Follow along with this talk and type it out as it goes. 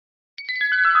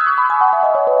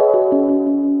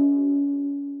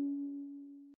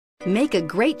Make a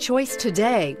great choice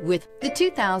today with the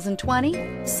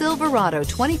 2020 Silverado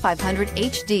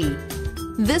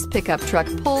 2500HD. This pickup truck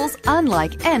pulls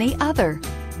unlike any other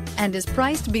and is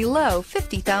priced below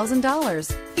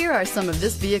 $50,000. Here are some of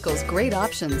this vehicle's great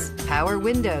options: power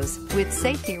windows with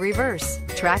safety reverse,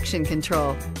 traction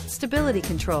control, stability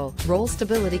control, roll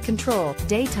stability control,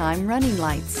 daytime running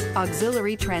lights,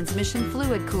 auxiliary transmission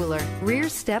fluid cooler, rear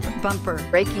step bumper,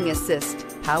 braking assist,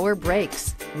 power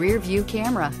brakes, rear view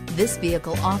camera. This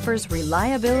vehicle offers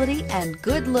reliability and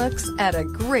good looks at a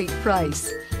great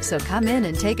price. So come in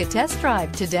and take a test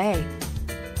drive today.